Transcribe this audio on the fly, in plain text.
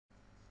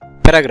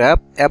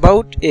Paragraph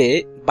about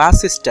a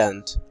bus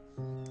stand.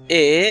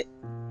 A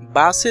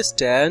bus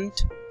stand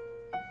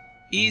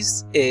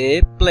is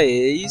a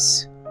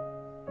place.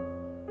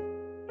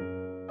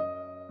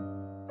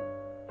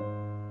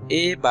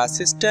 A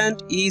bus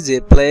stand is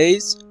a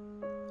place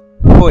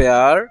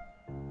where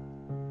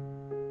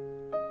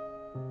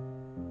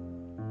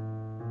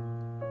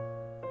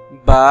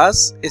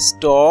bus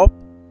stop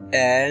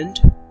and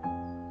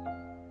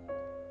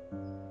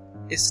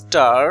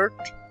start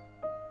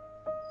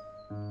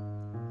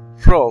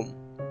from.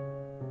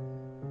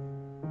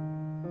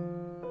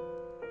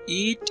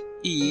 It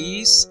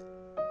is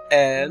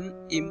an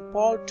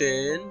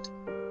important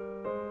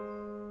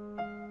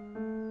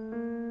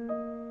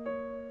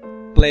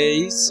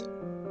place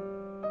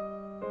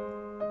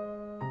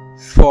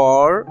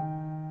for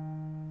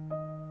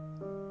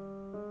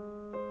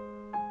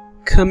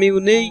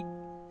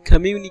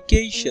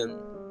communication.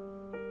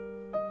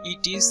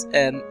 It is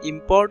an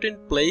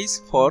important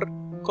place for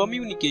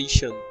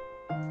communication.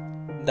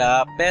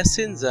 The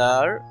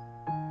passenger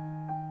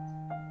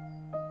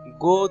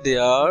go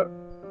there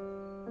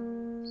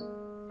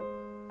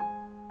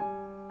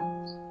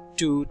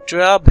to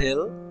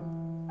travel.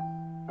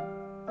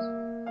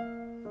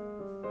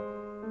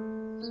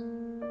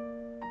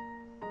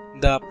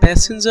 The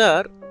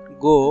passenger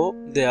go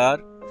there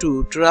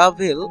to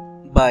travel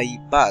by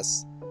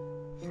bus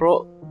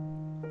from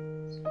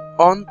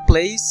one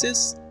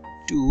places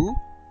to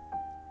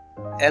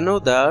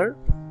another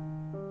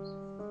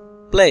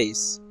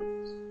place.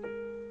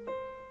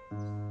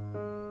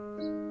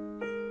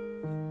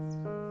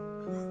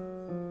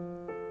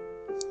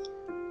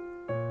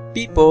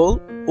 People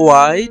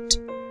wait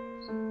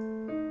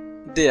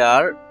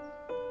there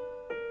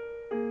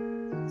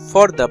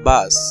for the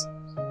bus.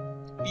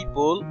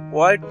 People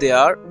wait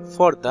there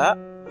for the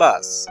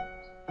bus.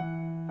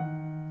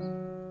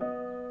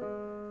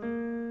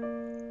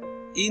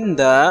 In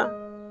the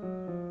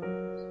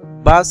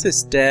bus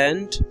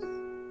stand,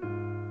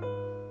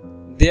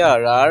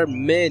 there are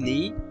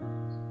many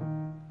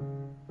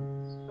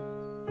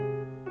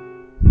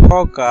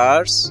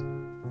hawkers.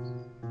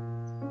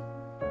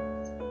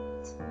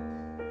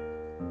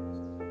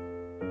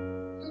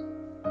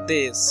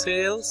 They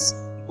sell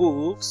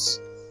books,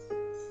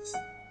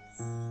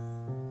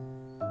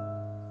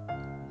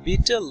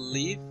 bitter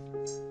leaf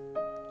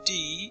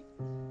tea.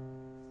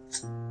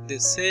 They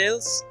sell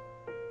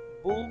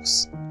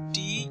books,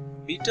 tea,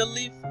 bitter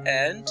leaf,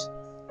 and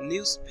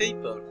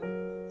newspaper.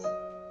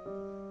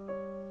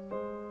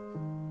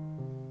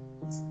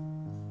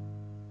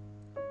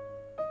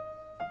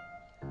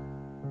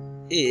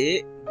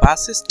 A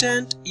bus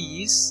stand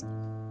is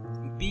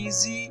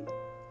busy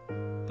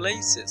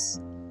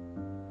places.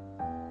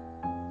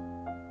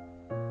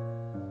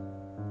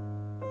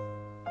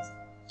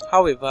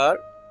 However,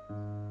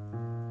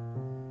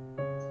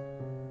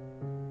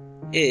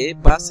 a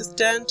bus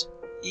stand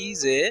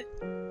is a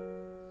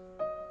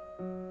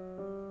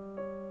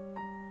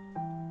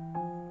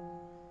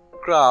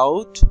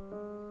crowd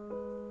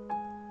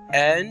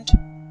and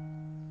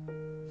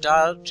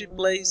dirty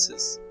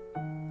places.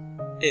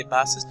 A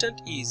bus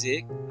stand is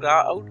a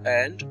crowd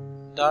and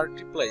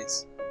dirty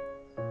place.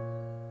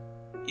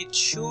 It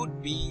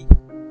should be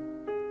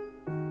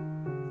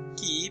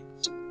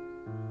kept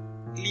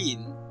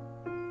clean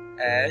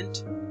and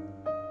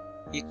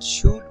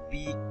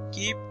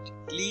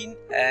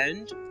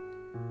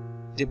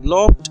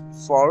developed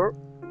for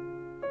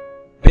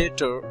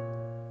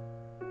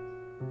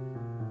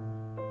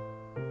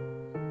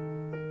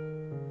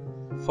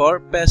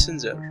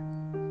passenger.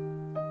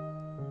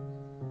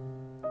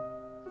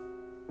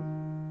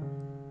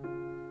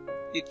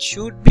 It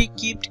should be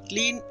kept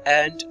clean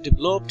and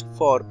developed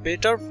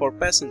better for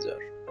passenger.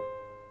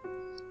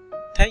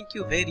 Thank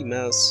you very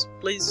much.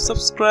 Please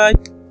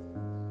subscribe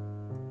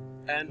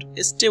and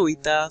stay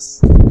with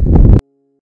us.